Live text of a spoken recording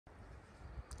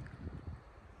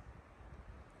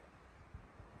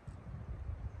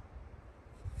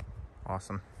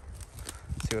Awesome.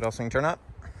 Let's see what else we can turn up.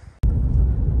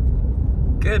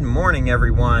 Good morning,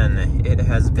 everyone. It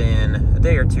has been a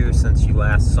day or two since you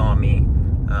last saw me.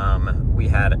 We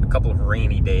had a couple of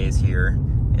rainy days here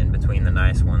in between the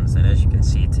nice ones, and as you can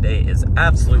see, today is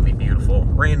absolutely beautiful.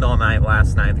 Rained all night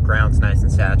last night. The ground's nice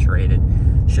and saturated.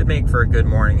 Should make for a good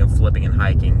morning of flipping and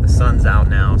hiking. The sun's out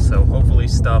now, so hopefully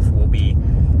stuff will be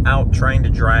out trying to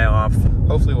dry off.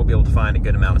 Hopefully we'll be able to find a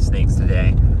good amount of snakes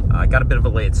today. I got a bit of a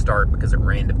late start because it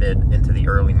rained a bit into the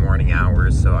early morning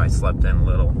hours, so I slept in a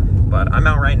little. But I'm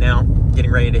out right now, getting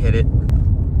ready to hit it.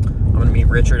 I'm gonna meet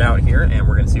Richard out here and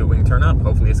we're gonna see what we can turn up.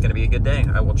 Hopefully it's gonna be a good day.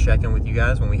 I will check in with you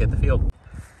guys when we hit the field.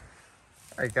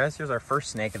 All right, guys, here's our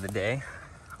first snake of the day.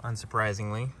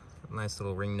 Unsurprisingly, nice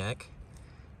little ring neck.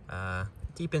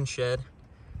 Deep in shed,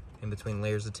 in between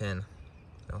layers of tin.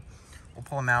 So we'll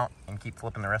pull them out and keep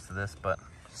flipping the rest of this, but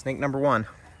snake number one,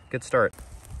 good start.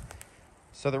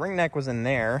 So the ring neck was in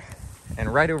there,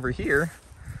 and right over here,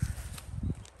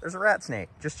 there's a rat snake,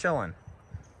 just chilling.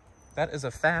 That is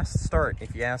a fast start,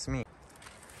 if you ask me.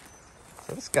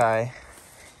 So this guy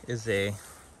is a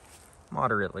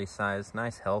moderately sized,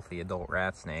 nice, healthy adult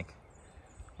rat snake.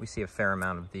 We see a fair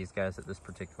amount of these guys at this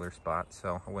particular spot,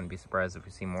 so I wouldn't be surprised if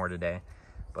we see more today.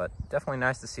 But definitely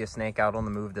nice to see a snake out on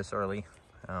the move this early.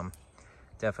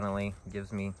 Definitely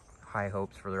gives me high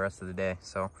hopes for the rest of the day.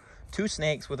 So 2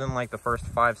 snakes within like the first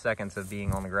 5 seconds of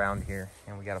being on the ground here,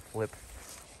 and we got to flip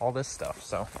all this stuff.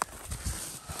 So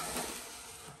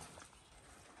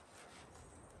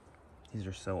these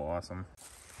are so awesome.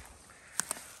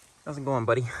 How's it going,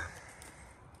 buddy?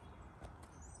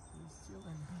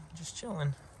 Just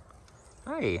chilling.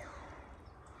 Hey,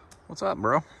 what's up,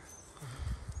 bro?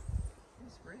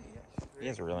 He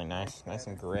is really nice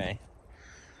and gray.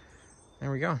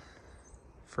 There we go.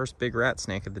 First big rat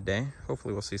snake of the day.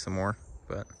 Hopefully we'll see some more,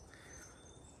 but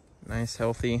nice,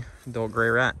 healthy, adult gray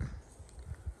rat.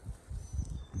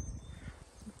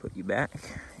 Put you back,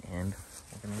 and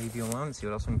we're gonna leave you alone and see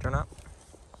what else we can turn up.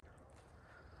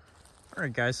 All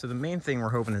right, guys, so the main thing we're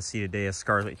hoping to see today is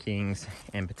Scarlet Kings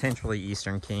and potentially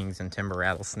Eastern Kings and timber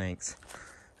rattlesnakes.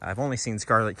 I've only seen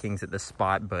Scarlet Kings at this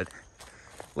spot, but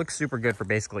looks super good for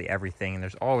basically everything, and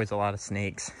there's always a lot of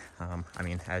snakes. I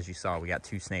mean, as you saw, we got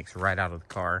 2 snakes right out of the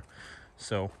car,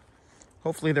 so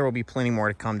hopefully there will be plenty more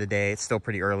to come today. It's still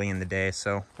pretty early in the day,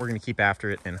 so we're going to keep after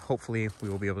it, and hopefully we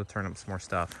will be able to turn up some more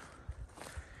stuff.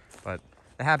 But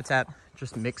the habitat,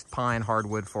 just mixed pine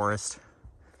hardwood forest,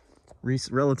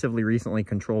 relatively recently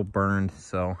controlled burned,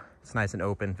 so it's nice and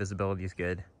open, visibility is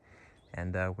good,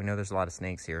 and we know there's a lot of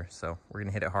snakes here, so we're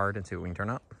going to hit it hard and see what we can turn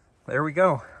up. There we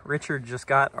go. Richard just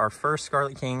got our first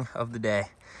Scarlet King of the day.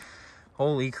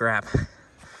 Holy crap.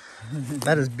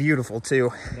 That is beautiful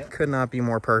too. Yep. Could not be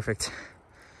more perfect.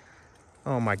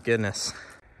 Oh my goodness.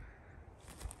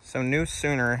 So no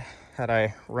sooner had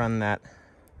I run that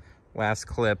last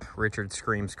clip, Richard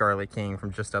screamed Scarlet King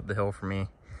from just up the hill from me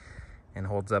and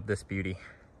holds up this beauty.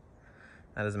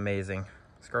 That is amazing.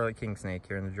 Scarlet King snake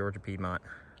here in the Georgia Piedmont.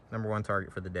 #1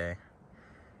 target for the day.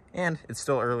 And it's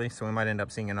still early, so we might end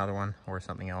up seeing another one or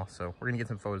something else. So we're gonna get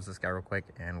some photos of this guy real quick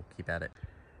and we'll keep at it.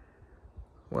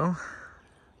 Well,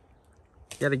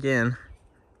 yet again,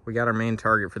 we got our main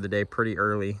target for the day pretty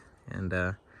early.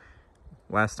 And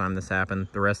last time this happened,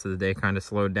 the rest of the day kind of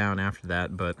slowed down after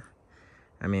that. But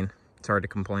I mean, it's hard to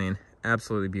complain.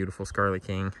 Absolutely beautiful Scarlet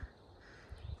King.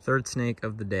 3rd snake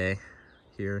of the day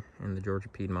here in the Georgia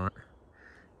Piedmont.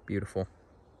 Beautiful.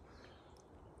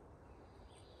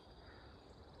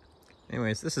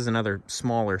 Anyways, this is another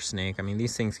smaller snake. I mean,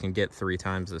 these things can get 3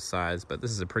 times this size, but this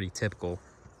is a pretty typical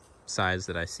size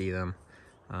that I see them.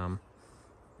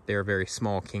 They're a very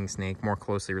small king snake, more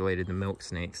closely related to milk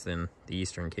snakes than the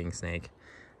Eastern king snake.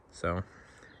 So,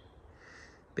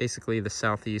 basically the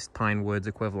southeast pine woods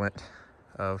equivalent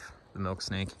of the milk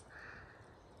snake.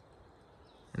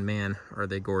 And man, are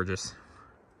they gorgeous.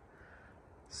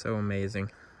 So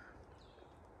amazing.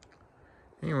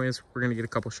 Anyways, we're gonna get a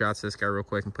couple shots of this guy real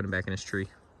quick and put him back in his tree.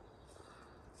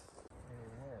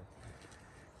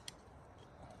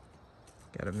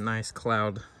 Got a nice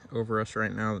cloud over us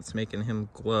right now that's making him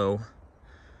glow.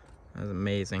 That's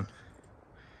amazing.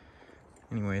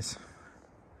 Anyways,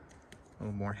 a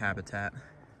little more habitat.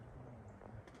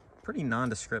 Pretty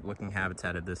nondescript looking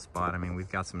habitat at this spot. I mean,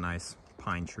 we've got some nice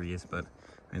pine trees, but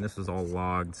I mean, this was all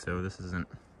logged, so this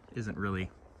isn't really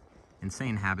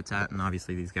insane habitat, and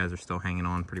obviously these guys are still hanging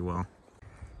on pretty well.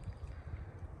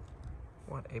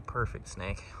 What a perfect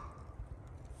snake.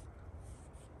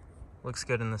 Looks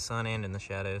good in the sun and in the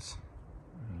shadows.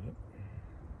 Yep.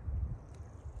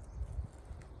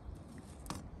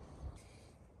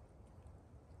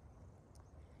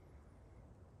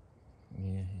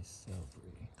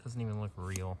 Doesn't even look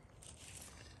real.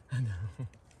 I know.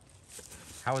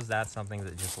 How is that something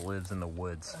that just lives in the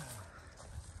woods?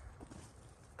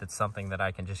 That's something that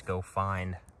I can just go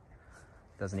find.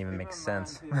 Doesn't even make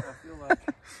sense. Too, I feel like.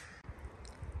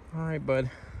 All right, bud.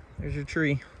 There's your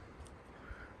tree.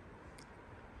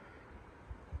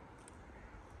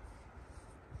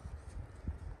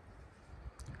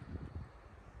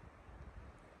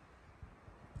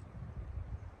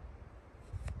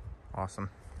 Awesome.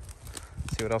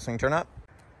 Let's see what else we can turn up.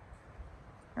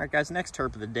 All right, guys, next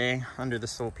herp of the day, under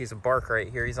this little piece of bark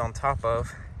right here, he's on top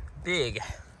of big,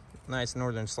 nice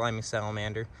northern slimy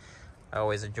salamander. I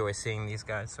always enjoy seeing these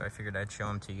guys, so I figured I'd show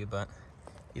him to you, but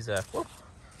he's whoop.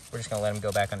 We're just gonna let him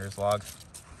go back under his log.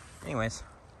 Anyways,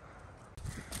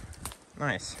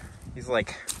 nice. He's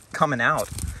like coming out.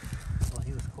 Well,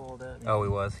 he was coiled up. Oh, he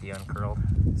was. He uncurled.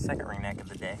 Second ringneck of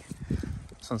the day.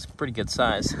 This one's pretty good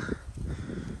size.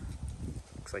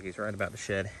 Looks like he's right about the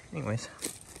shed. Anyways,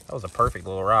 that was a perfect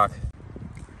little rock.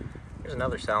 Here's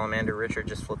another salamander. Richard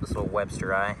just flipped this little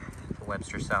Webster eye. The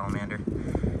Webster salamander.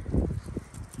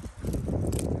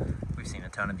 We've seen a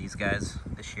ton of these guys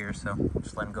this year, so we'll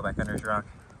just let him go back under his rock.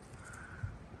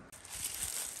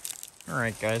 All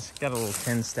right, guys, got a little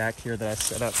 10 stack here that I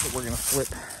set up that we're gonna flip.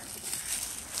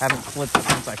 Haven't flipped it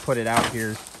since I put it out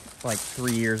here like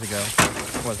 3 years ago.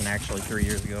 It wasn't actually 3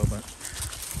 years ago, but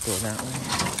go that way.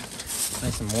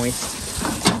 Nice and moist.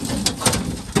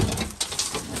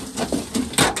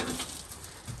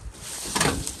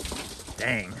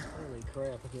 Dang. Holy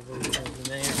crap, look at those things in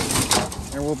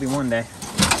there. There will be one day.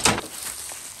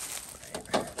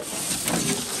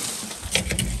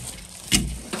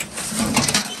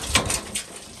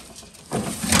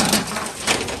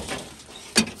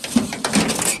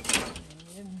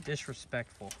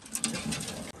 Disrespectful.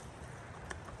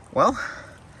 Well,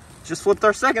 just flipped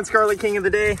our second Scarlet King of the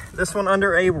day. This one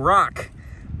under a rock.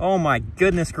 Oh my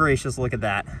goodness gracious, look at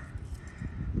that.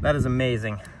 That is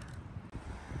amazing.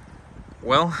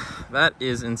 Well, that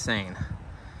is insane.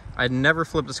 I'd never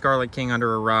flipped a Scarlet King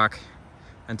under a rock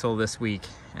until this week,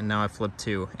 and now I flipped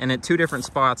two. And at two different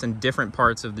spots in different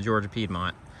parts of the Georgia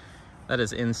Piedmont. That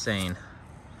is insane.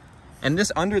 And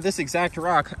this, under this exact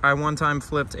rock, I one time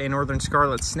flipped a northern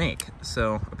scarlet snake.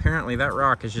 So apparently that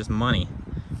rock is just money.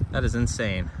 That is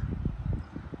insane.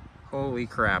 Holy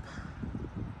crap.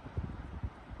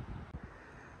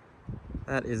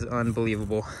 That is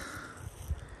unbelievable.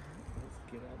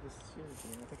 Let's get out this shit.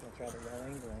 I think I'll try the raw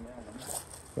angler on that one.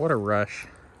 What a rush.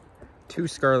 Two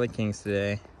Scarlet Kings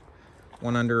today.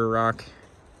 One under a rock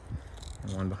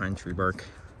and one behind tree bark.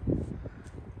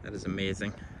 That is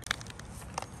amazing.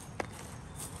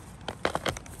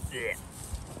 Yeah.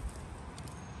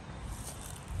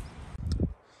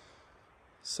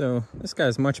 So this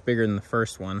guy's much bigger than the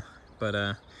first one,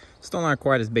 but still not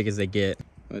quite as big as they get.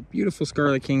 But beautiful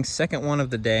Scarlet King, second one of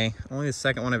the day. Only the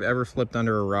second one I've ever flipped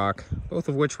under a rock, both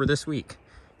of which were this week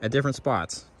at different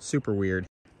spots. Super weird.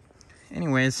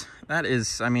 Anyways, that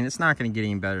is, I mean, it's not going to get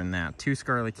any better than that. Two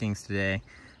Scarlet Kings today,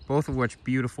 both of which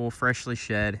beautiful, freshly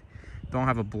shed. Don't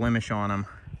have a blemish on them.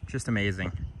 Just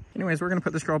amazing. Anyways, we're going to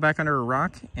put this girl back under a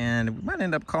rock, and we might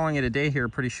end up calling it a day here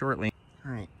pretty shortly.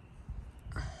 All right.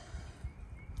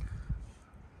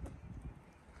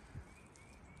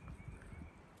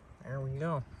 There we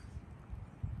go.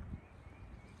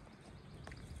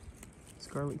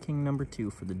 Scarlet King number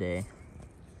 2 for the day.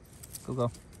 Go,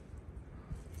 go.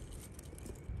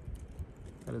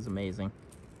 That is amazing.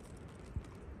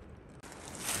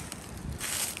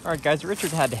 All right, guys,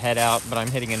 Richard had to head out, but I'm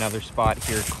hitting another spot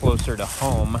here closer to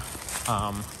home.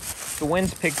 The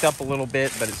wind's picked up a little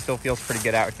bit, but it still feels pretty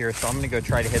good out here. So I'm gonna go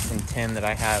try to hit some tin that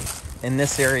I have in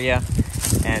this area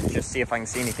and just see if I can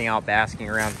see anything out basking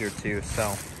around here too.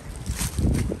 So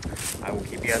I will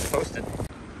keep you guys posted.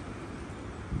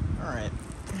 All right,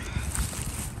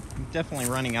 I'm definitely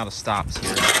running out of stops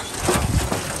here.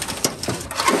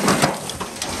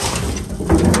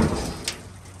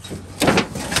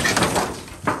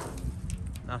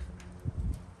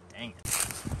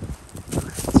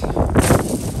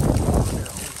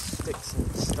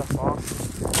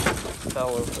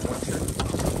 Over the winter.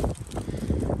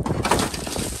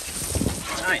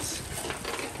 Nice.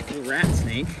 Little rat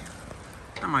snake.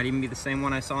 That might even be the same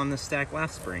one I saw in this stack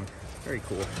last spring. Very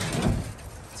cool.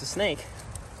 It's a snake.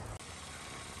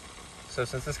 So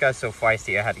since this guy's so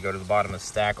feisty, I had to go to the bottom of the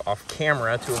stack off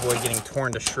camera to avoid getting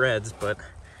torn to shreds, but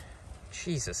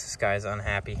Jesus, this guy's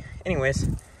unhappy. Anyways,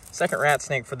 second rat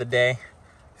snake for the day.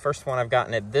 First one I've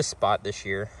gotten at this spot this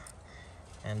year.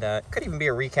 And could even be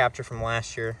a recapture from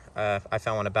last year. I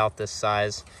found one about this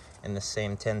size in the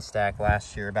same tin stack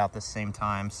last year about the same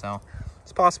time. So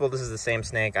It's possible this is the same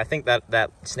snake. I think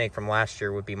that snake from last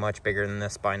year would be much bigger than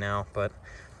this by now, but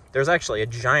there's actually a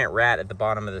giant rat at the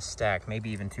bottom of this stack, maybe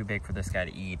even too big for this guy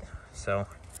to eat. So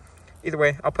either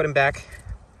way, I'll put him back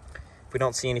if we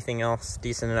don't see anything else.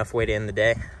 Decent enough way to end the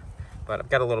day, but I've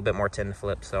got a little bit more tin to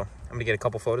flip, so I'm gonna get a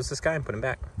couple photos of this guy and put him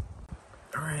back.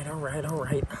 All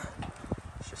right.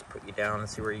 Let's just put you down and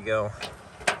see where you go.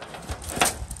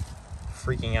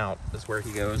 Freaking out is where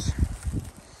he goes.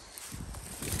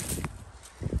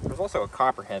 There's also a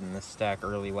copperhead in this stack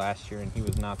early last year, and he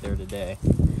was not there today.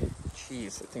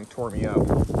 Jeez, that thing tore me up.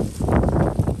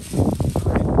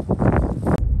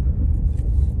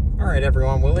 All right,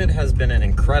 everyone. Well, it has been an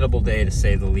incredible day, to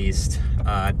say the least.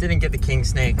 Didn't get the king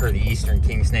snake or the eastern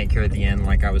king snake here at the end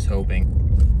like I was hoping,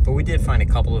 but we did find a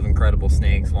couple of incredible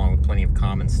snakes along with plenty of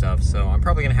common stuff. So I'm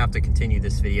probably gonna have to continue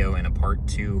this video in a part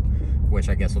 2, which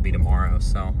I guess will be tomorrow.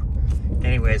 So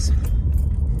anyways,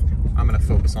 I'm gonna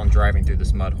focus on driving through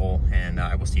this mud hole, and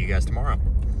I will see you guys tomorrow.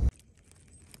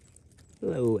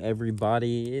 Hello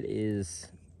everybody, it is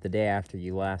the day after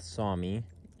you last saw me,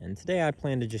 and today I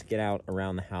plan to just get out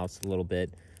around the house a little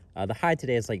bit. The high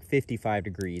today is like 55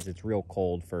 degrees. It's real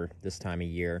cold for this time of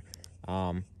year,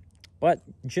 but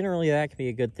generally that can be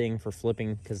a good thing for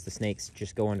flipping because the snakes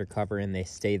just go undercover and they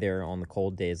stay there on the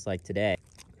cold days like today.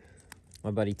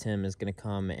 My buddy Tim is going to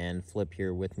come and flip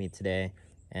here with me today,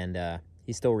 and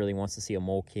he still really wants to see a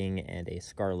mole king and a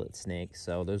scarlet snake,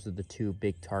 so those are the two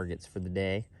big targets for the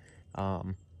day. I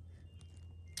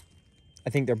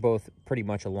think they're both pretty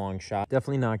much a long shot.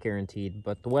 Definitely not guaranteed,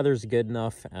 but the weather's good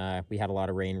enough. We had a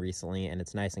lot of rain recently, and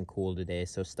it's nice and cool today,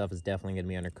 so stuff is definitely going to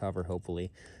be undercover,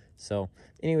 hopefully. So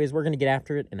anyways, we're going to get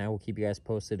after it, and I will keep you guys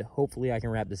posted. Hopefully I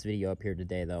can wrap this video up here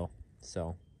today, though.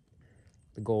 So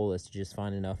the goal is to just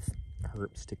find enough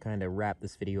herps to kind of wrap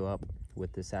this video up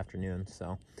with this afternoon.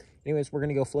 So anyways, we're going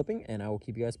to go flipping, and I will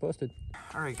keep you guys posted.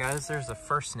 All right, guys, there's the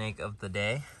first snake of the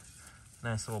day.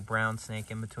 Nice little brown snake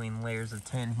in between layers of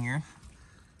tin here.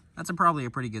 That's probably a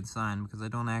pretty good sign because I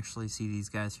don't actually see these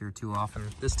guys here too often.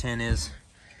 This tin is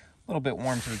a little bit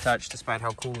warm to the touch despite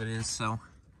how cool it is, so.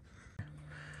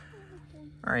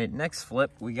 All right, next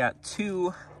flip, we got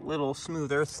two little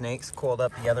smooth earth snakes coiled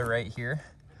up together right here,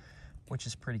 which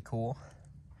is pretty cool.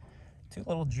 Two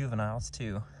little juveniles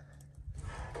too.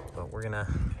 But we're gonna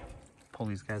pull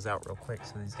these guys out real quick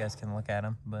so these guys can look at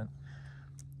them, but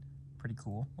pretty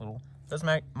cool. Those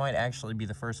might actually be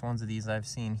the first ones of these I've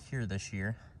seen here this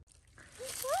year.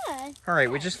 All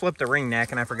right, we just flipped a ring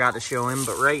neck and I forgot to show him,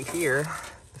 but right here,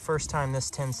 the first time this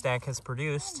tin stack has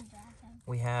produced,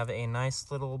 we have a nice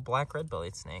little black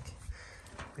red-bellied snake.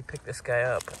 We picked this guy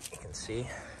up, you can see.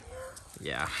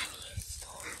 Yeah.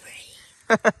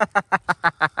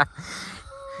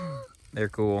 They're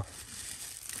cool.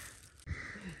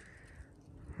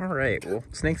 All right, well,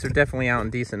 snakes are definitely out in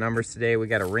decent numbers today. We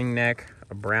got a ring neck,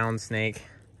 a brown snake,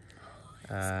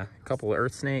 a couple of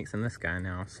earth snakes, and this guy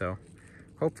now. So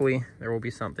hopefully there will be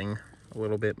something a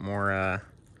little bit more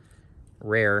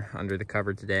rare under the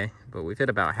cover today, but we've hit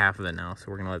about half of it now, so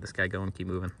we're gonna let this guy go and keep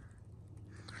moving.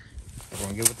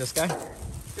 Everyone good with this guy?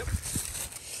 Yep.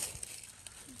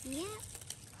 Yeah.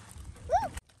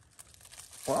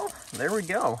 Well, there we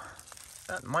go.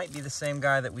 That might be the same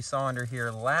guy that we saw under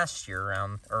here last year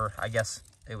around, or I guess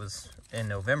it was in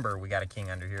November we got a king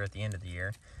under here at the end of the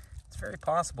year. It's very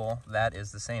possible that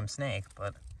is the same snake,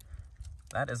 but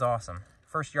that is awesome.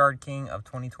 First yard king of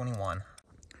 2021.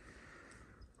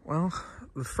 Well,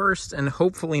 the first and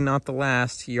hopefully not the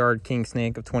last yard king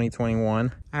snake of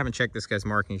 2021. I haven't checked this guy's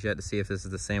markings yet to see if this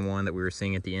is the same one that we were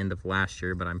seeing at the end of last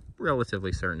year, but I'm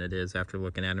relatively certain it is after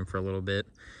looking at him for a little bit.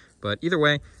 But either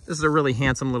way, this is a really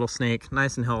handsome little snake,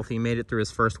 nice and healthy, made it through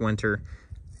his first winter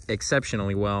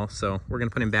exceptionally well, so we're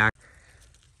gonna put him back.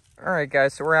 All right,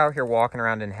 guys, so we're out here walking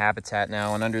around in habitat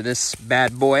now, and under this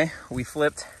bad boy, we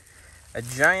flipped a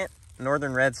giant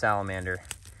northern red salamander.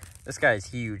 This guy is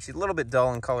huge. He's a little bit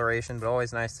dull in coloration, but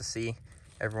always nice to see.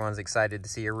 Everyone's excited to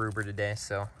see a ruber today,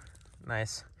 so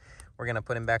nice. We're gonna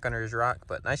put him back under his rock,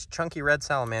 but nice chunky red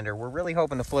salamander. We're really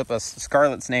hoping to flip a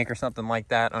scarlet snake or something like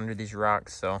that under these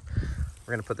rocks, so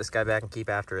we're gonna put this guy back and keep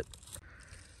after it.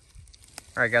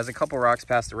 All right, guys, a couple rocks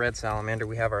past the red salamander,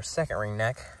 we have our second ring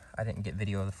neck. I didn't get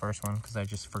video of the first one because I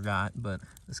just forgot, but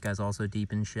this guy's also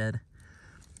deep in shed.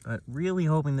 But really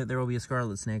hoping that there will be a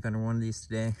scarlet snake under one of these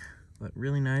today. But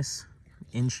really nice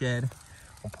in shed.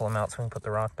 We'll pull him out so we can put the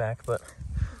rock back, but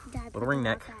little ring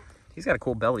neck. He's got a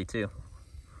cool belly too.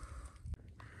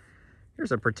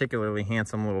 Here's a particularly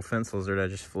handsome little fence lizard I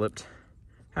just flipped.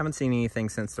 Haven't seen anything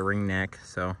since the ring neck,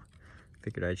 so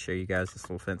figured I'd show you guys this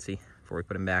little fancy before we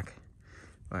put him back.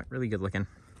 But really good looking.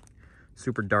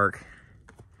 Super dark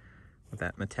with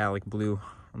that metallic blue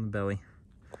on the belly.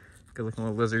 Good looking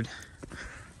little lizard.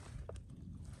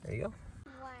 There you go.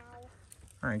 Wow.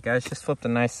 All right, guys, just flipped a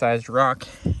nice sized rock,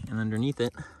 and underneath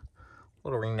it,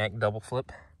 little ringneck double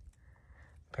flip.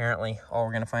 Apparently, all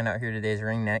we're gonna find out here today is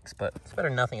ringnecks, but it's better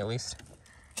than nothing, at least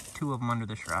 2 of them under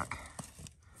this rock.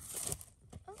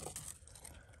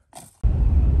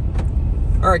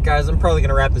 All right, guys, I'm probably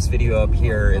gonna wrap this video up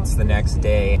here. It's the next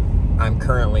day. I'm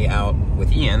currently out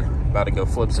with Ian, about to go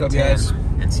flip some tips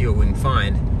and see what we can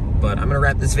find. But I'm gonna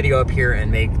wrap this video up here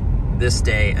and make this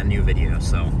day a new video.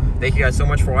 So thank you guys so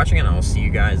much for watching, and I'll see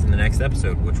you guys in the next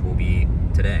episode, which will be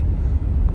today.